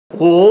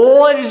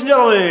Ladies and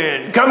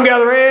gentlemen, come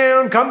gather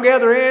round, come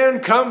gather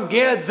round, come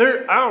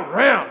gather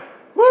around.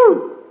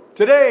 Woo!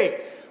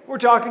 Today, we're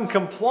talking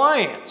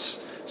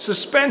compliance,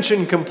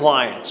 suspension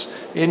compliance,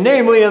 and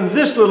namely on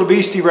this little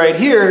beastie right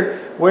here,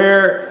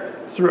 where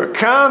through a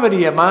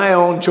comedy of my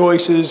own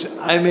choices,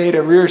 I made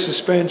a rear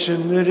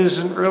suspension that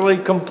isn't really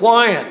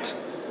compliant.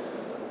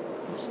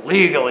 It's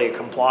legally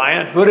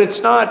compliant, but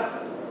it's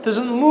not,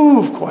 doesn't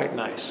move quite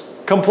nice.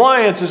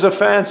 Compliance is a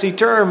fancy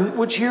term,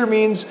 which here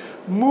means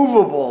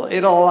movable.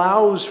 It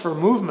allows for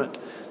movement.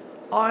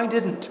 I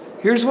didn't.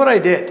 Here's what I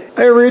did.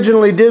 I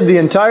originally did the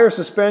entire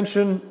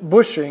suspension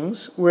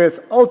bushings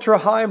with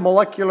ultra-high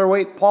molecular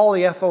weight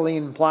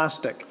polyethylene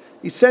plastic,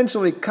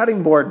 essentially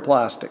cutting board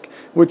plastic,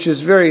 which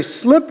is very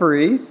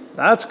slippery,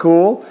 that's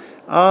cool,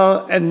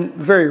 and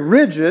very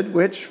rigid,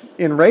 which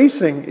in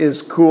racing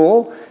is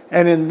cool.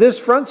 And in this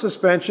front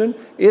suspension,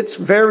 it's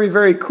very,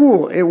 very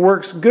cool. It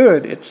works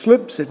good. It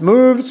slips, it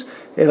moves,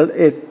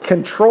 it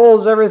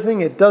controls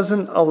everything. It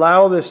doesn't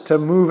allow this to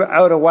move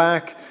out of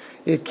whack.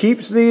 It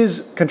keeps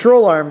these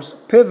control arms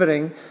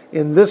pivoting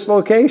in this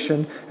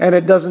location, and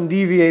it doesn't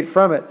deviate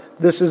from it.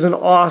 This is an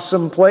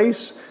awesome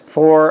place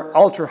for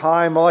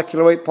ultra-high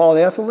molecular weight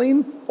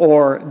polyethylene,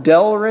 or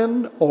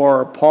Delrin,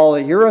 or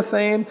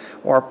polyurethane,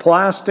 or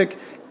plastic,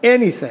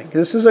 anything.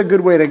 This is a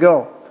good way to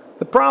go.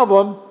 The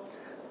problem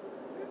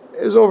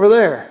is over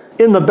there.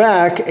 In the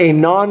back, a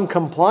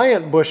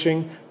non-compliant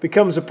bushing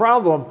becomes a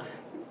problem.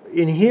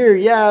 In here,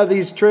 yeah,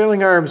 these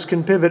trailing arms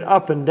can pivot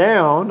up and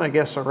down, I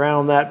guess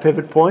around that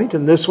pivot point,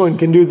 and this one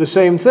can do the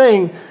same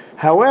thing.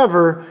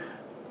 However,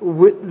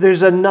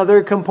 there's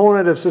another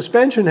component of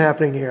suspension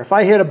happening here. If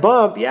I hit a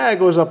bump, yeah, it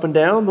goes up and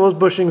down, those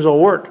bushings will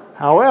work.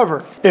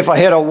 However, if I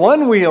hit a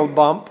one-wheel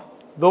bump,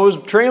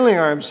 those trailing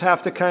arms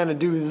have to kind of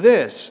do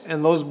this,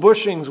 and those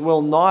bushings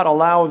will not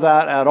allow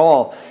that at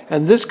all.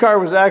 And this car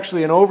was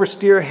actually an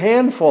oversteer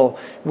handful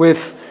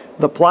with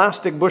the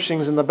plastic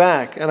bushings in the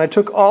back, and I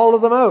took all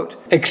of them out,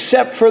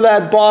 except for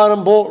that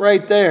bottom bolt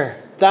right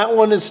there. That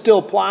one is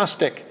still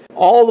plastic.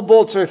 All the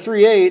bolts are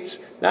 3/8.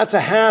 That's a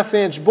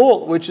 1/2-inch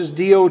bolt, which is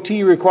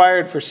DOT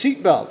required for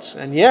seat belts.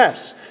 And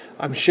yes,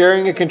 I'm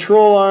sharing a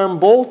control arm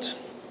bolt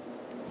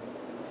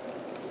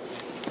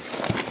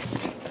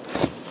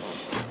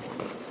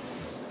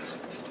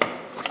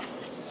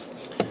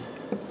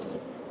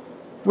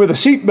with a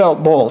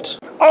seatbelt bolt.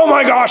 Oh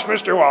my gosh,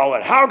 Mr.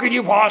 Walwood, how could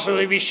you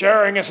possibly be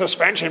sharing a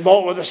suspension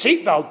bolt with a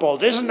seatbelt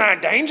bolt? Isn't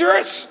that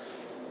dangerous?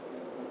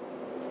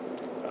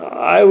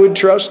 I would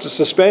trust a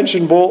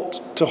suspension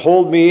bolt to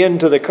hold me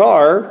into the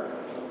car,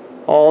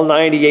 all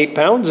 98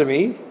 pounds of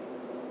me.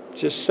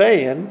 Just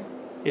saying,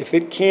 if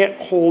it can't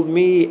hold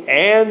me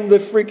and the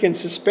freaking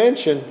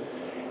suspension,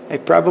 I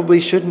probably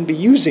shouldn't be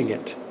using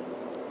it.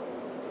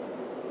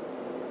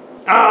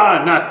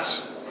 Ah,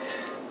 nuts.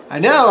 I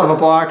now have a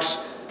box.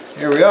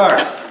 Here we are.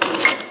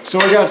 So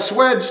we got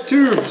swedge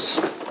tubes,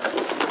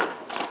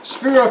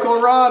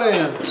 spherical rod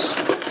ends,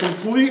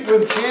 complete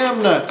with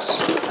jam nuts,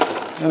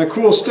 and a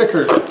cool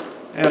sticker,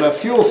 and a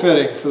fuel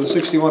fitting for the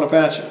 61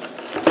 Apache.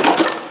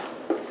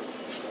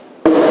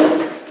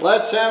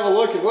 Let's have a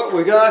look at what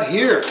we got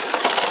here.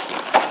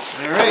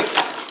 All right.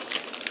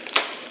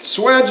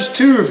 Swedge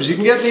tubes. You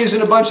can get these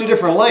in a bunch of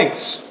different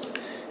lengths,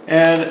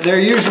 and they're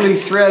usually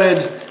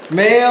threaded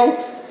male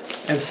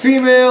and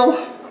female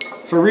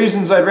for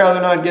reasons I'd rather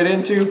not get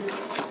into.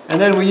 And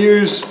then we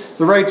use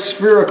the right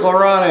spherical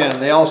rod end.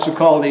 They also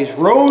call these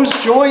rose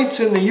joints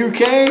in the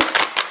UK.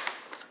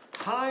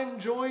 Heim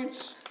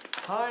joints.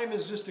 Heim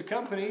is just a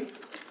company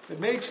that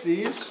makes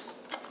these.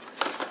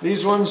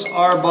 These ones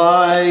are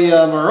by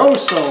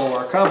Moroso,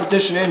 or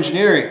Competition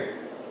Engineering.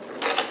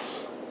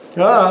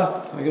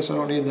 I guess I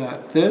don't need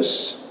that.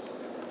 This,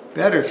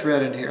 better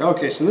thread in here.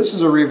 Okay, so this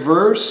is a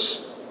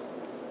reverse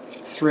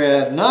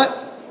thread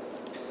nut.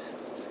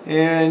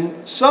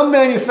 And some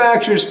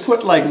manufacturers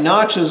put like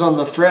notches on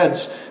the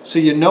threads so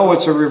you know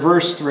it's a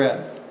reverse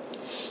thread.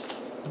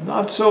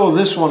 Not so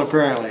this one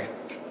apparently.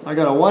 I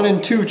got a 1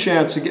 in 2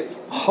 chance to get,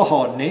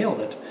 oh, nailed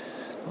it.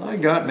 I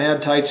got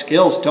mad tight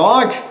skills,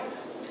 dog.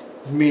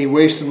 Me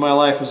wasting my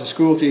life as a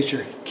school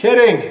teacher.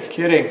 Kidding,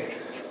 kidding.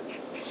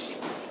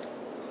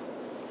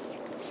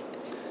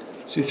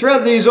 So you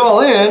thread these all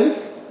in,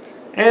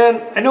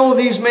 and I know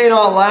these may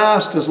not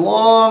last as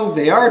long.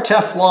 They are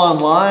Teflon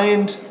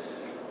lined,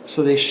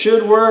 so they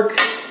should work.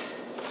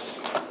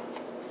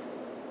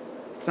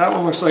 That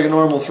one looks like a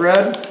normal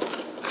thread.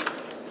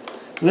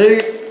 They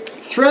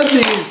thread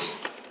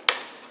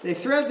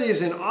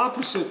these in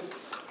opposite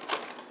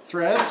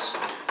threads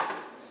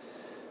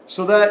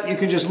so that you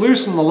can just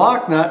loosen the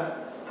lock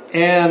nut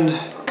and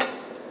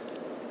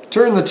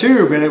turn the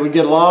tube, and it would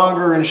get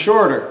longer and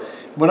shorter.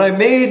 When I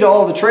made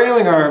all the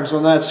trailing arms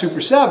on that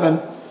Super 7,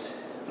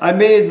 I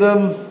made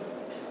them,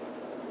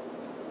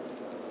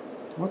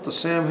 what the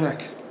Sam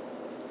heck?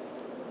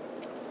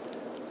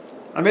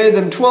 I made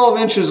them 12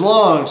 inches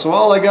long, so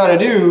all I got to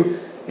do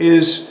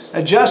is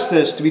adjust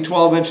this to be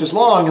 12 inches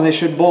long, and they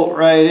should bolt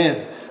right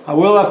in. I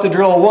will have to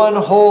drill one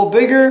hole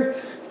bigger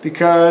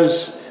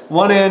because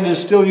One end is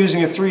still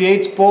using a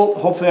 3/8 bolt.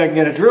 Hopefully I can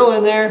get a drill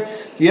in there.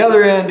 The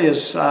other end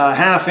is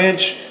 1/2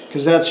 inch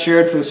because that's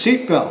shared for the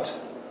seat belt.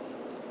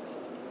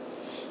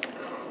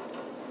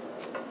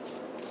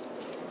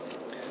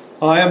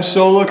 I am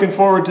so looking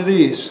forward to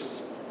these.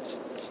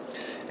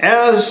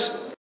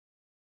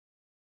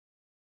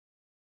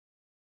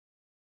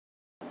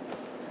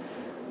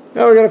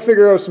 Now we're going to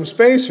figure out some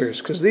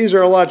spacers, because these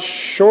are a lot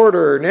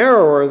shorter,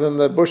 narrower than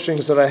the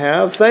bushings that I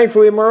have.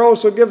 Thankfully,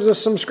 Moroso gives us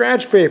some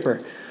scratch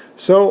paper.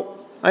 So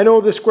I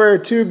know the square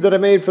tube that I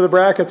made for the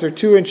brackets are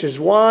 2 inches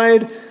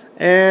wide,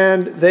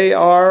 and they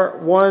are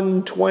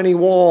 120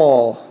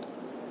 wall.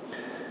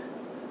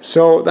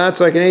 So that's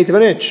like 1/8 of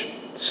an inch.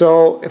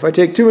 So if I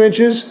take 2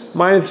 inches,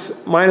 minus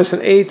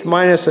 1/8,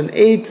 minus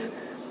 1/8,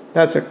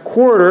 that's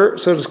 1/4.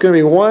 So it's going to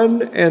be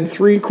 1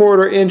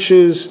 3/4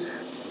 inches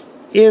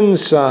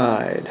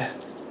inside.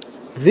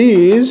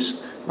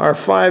 These are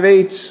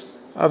 5/8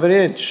 of an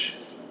inch.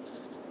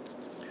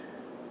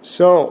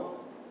 So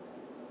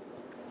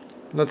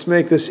let's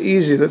make this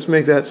easy. Let's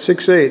make that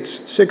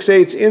 6/8.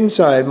 6/8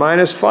 inside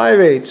minus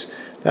 5/8.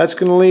 That's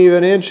going to leave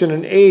 1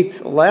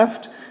 1/8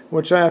 left,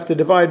 which I have to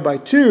divide by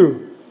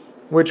 2,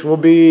 which will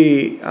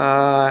be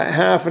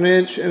 1/2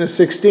 inch and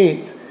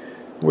 1/16,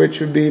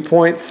 which would be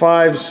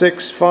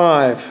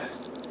 0.565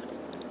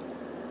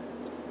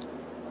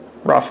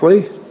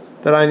 roughly,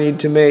 that I need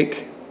to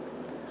make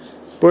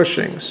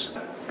bushings.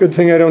 Good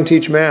thing I don't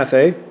teach math,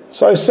 eh?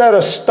 So I set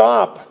a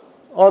stop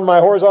on my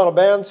horizontal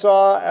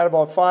bandsaw at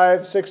about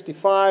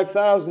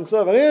 5/65,000ths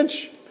of an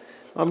inch.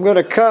 I'm going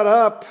to cut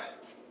up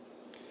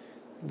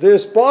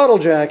this bottle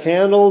jack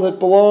handle that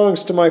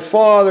belongs to my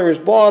father's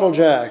bottle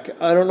jack.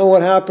 I don't know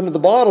what happened to the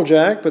bottle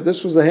jack, but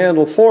this was the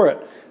handle for it.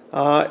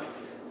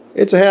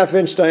 It's a 1/2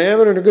 inch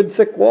diameter and a good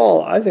thick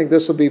wall. I think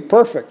this will be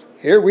perfect.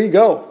 Here we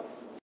go.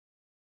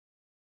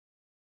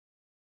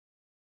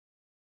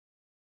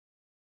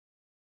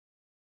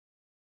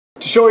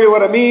 To show you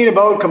what I mean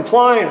about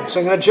compliance,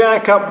 I'm going to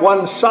jack up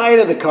one side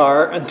of the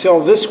car until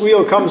this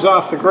wheel comes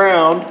off the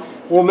ground.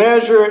 We'll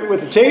measure it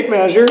with a tape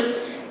measure.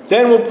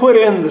 Then we'll put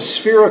in the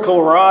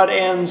spherical rod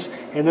ends,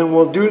 and then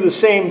we'll do the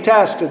same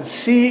test and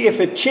see if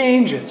it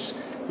changes.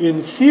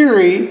 In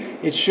theory,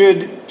 it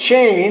should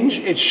change.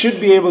 It should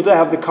be able to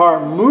have the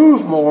car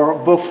move more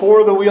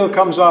before the wheel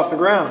comes off the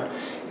ground.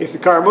 If the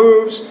car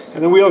moves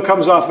and the wheel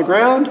comes off the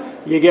ground,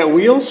 you get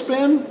wheel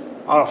spin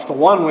off the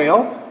one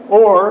wheel,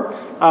 or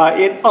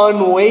it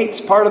unweights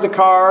part of the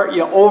car,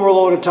 you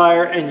overload a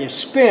tire, and you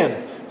spin.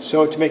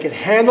 So to make it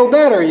handle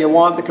better, you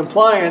want the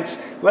compliance.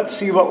 Let's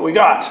see what we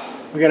got.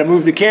 We got to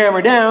move the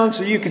camera down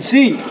so you can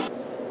see.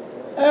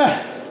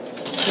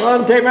 Come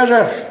on, tape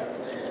measure.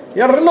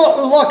 You're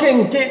not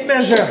locking, tape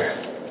measure.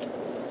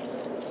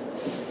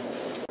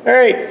 All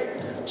right,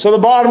 so the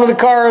bottom of the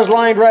car is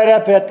lined right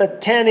up at the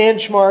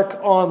 10-inch mark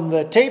on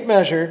the tape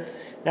measure.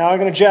 Now I'm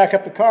going to jack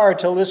up the car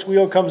until this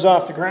wheel comes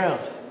off the ground.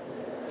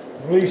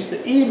 Release the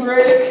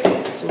e-brake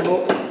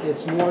so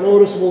it's more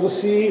noticeable to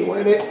see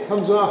when it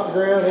comes off the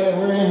ground,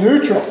 and we're in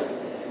neutral.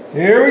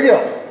 Here we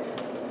go.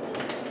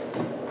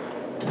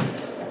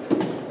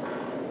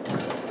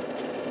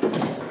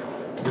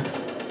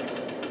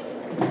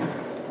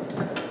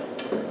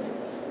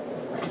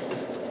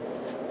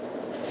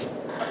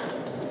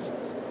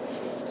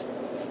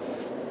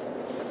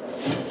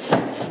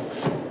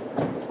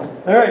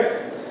 All right,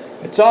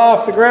 it's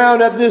off the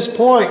ground at this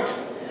point,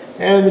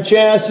 and the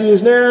chassis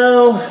is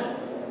now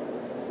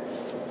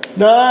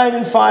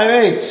 9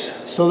 5/8.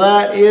 So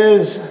that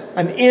is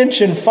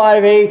 1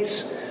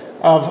 5/8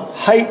 of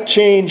height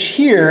change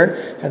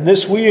here, and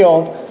this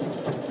wheel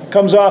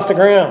comes off the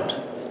ground.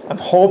 I'm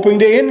hoping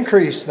to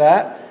increase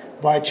that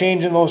by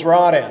changing those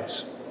rod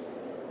ends.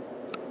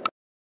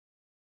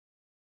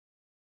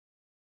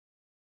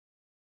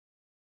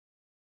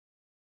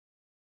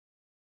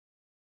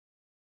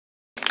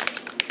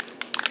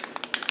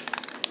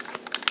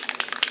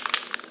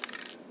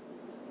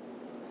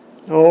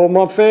 Oh,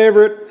 my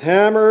favorite,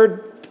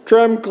 hammered,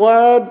 trim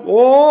clad.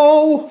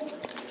 Whoa!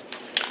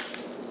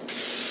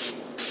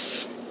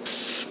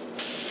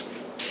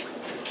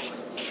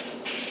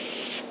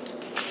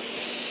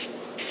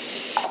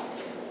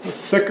 The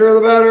thicker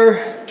the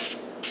better.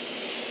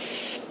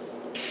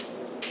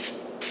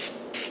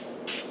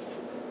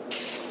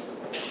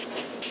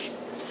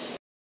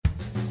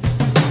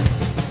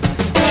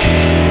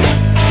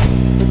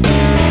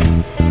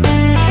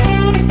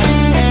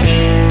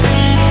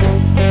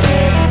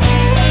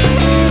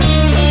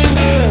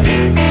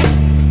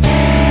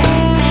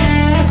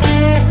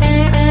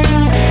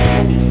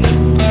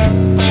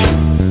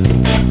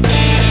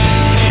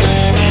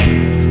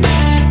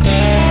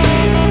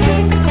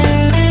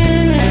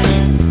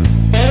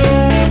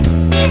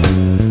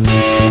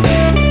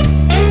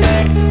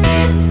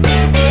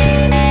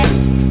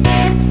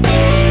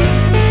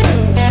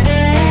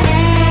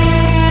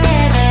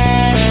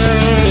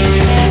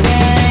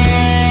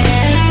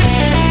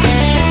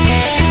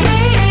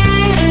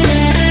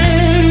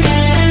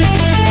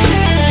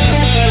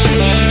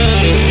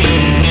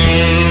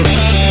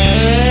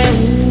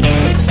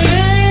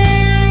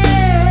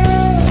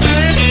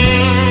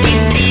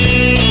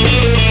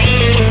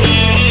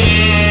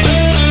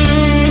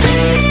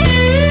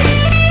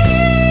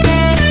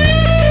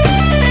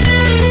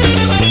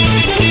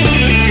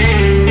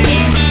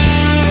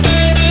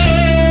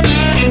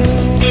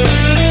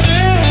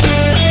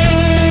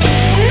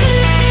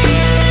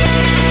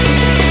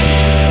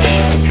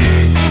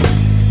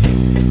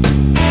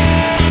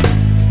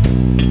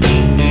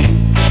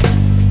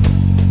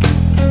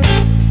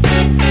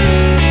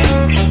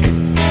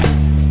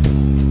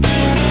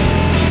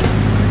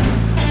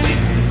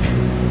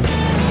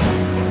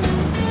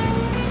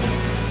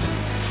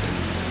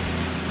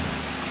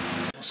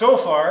 so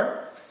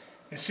far,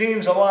 it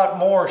seems a lot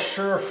more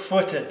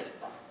sure-footed.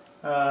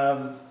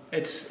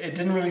 It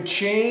didn't really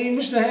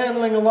change the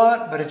handling a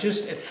lot, but it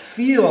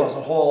feels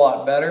a whole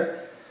lot better.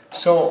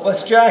 So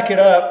let's jack it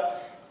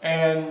up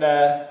and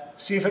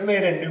see if it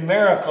made a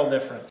numerical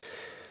difference.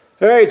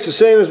 All right, it's the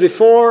same as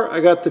before. I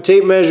got the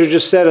tape measure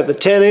just set at the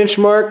 10-inch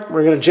mark.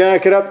 We're going to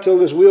jack it up till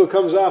this wheel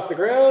comes off the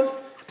ground.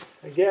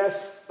 I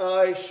guess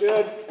I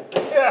should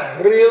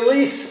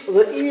release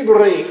the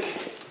e-brake.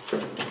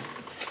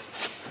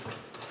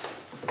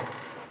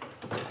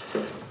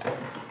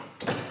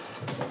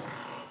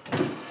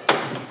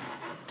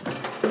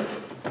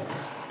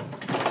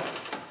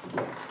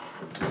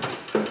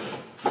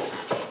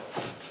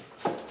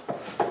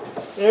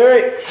 All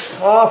right,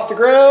 off the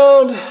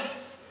ground.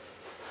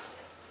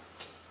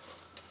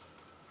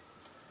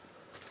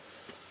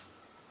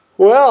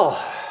 Well,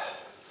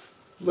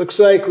 looks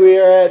like we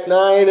are at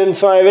 9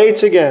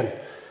 5/8 again.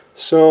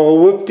 So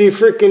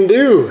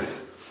whoop-de-frickin-do.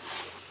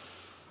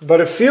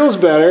 But it feels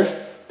better.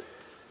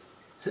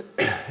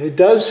 It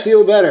does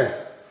feel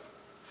better.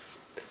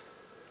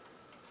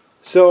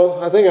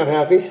 So I think I'm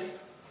happy.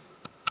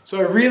 So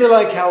I really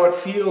like how it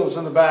feels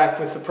in the back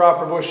with the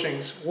proper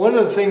bushings. One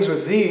of the things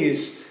with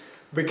these,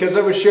 because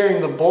I was sharing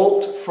the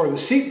bolt for the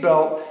seat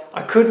belt,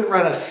 I couldn't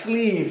run a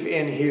sleeve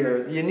in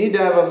here. You need to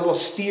have a little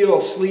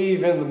steel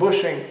sleeve in the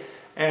bushing,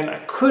 and I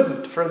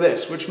couldn't for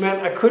this, which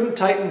meant I couldn't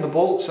tighten the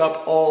bolts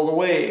up all the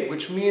way,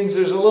 which means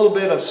there's a little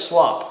bit of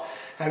slop.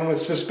 And with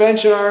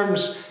suspension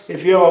arms,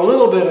 if you have a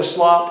little bit of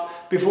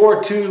slop,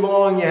 before too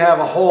long you have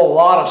a whole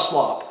lot of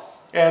slop.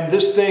 And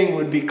this thing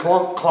would be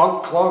clunk,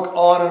 clunk, clunk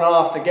on and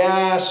off the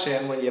gas,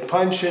 and when you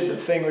punch it, the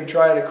thing would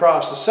try to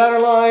cross the center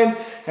line,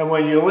 and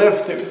when you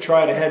lift, it would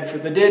try to head for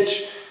the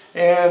ditch.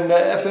 And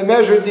if I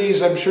measured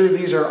these, I'm sure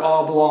these are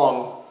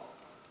oblong.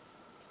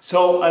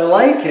 So I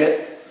like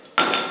it.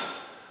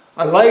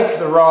 I like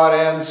the rod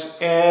ends,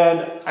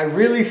 and I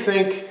really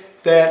think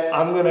that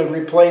I'm going to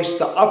replace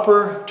the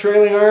upper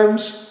trailing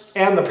arms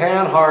and the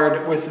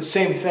panhard with the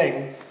same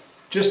thing,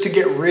 just to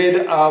get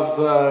rid of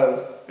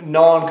the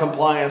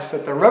non-compliance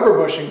that the rubber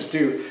bushings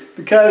do,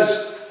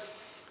 because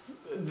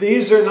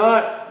these are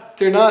not,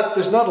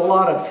 there's not a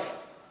lot of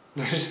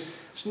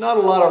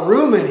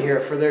room in here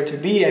for there to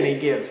be any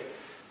give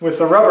with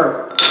the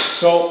rubber.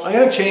 So I'm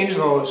going to change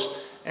those,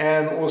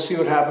 and we'll see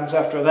what happens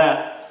after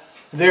that.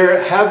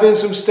 There have been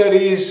some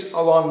studies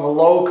along the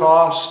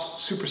low-cost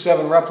Super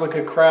 7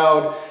 replica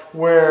crowd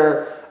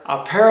where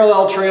a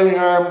parallel trailing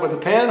arm with a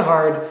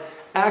panhard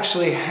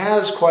actually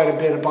has quite a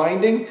bit of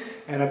binding,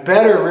 and a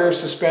better rear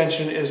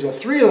suspension is a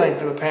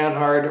 3-link of the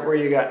panhard, where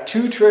you got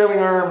 2 trailing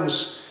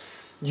arms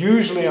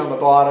usually on the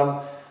bottom,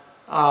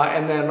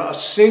 and then a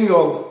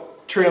single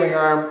trailing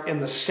arm in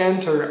the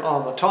center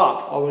on the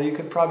top, although you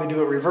could probably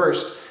do it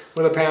reversed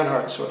with a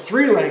panhard. So a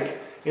 3-link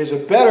is a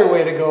better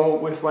way to go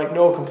with like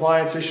no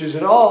compliance issues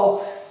at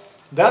all.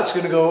 That's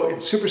going to go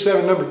in Super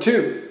 7 number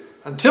 2.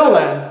 Until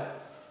then,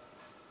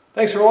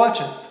 thanks for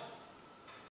watching.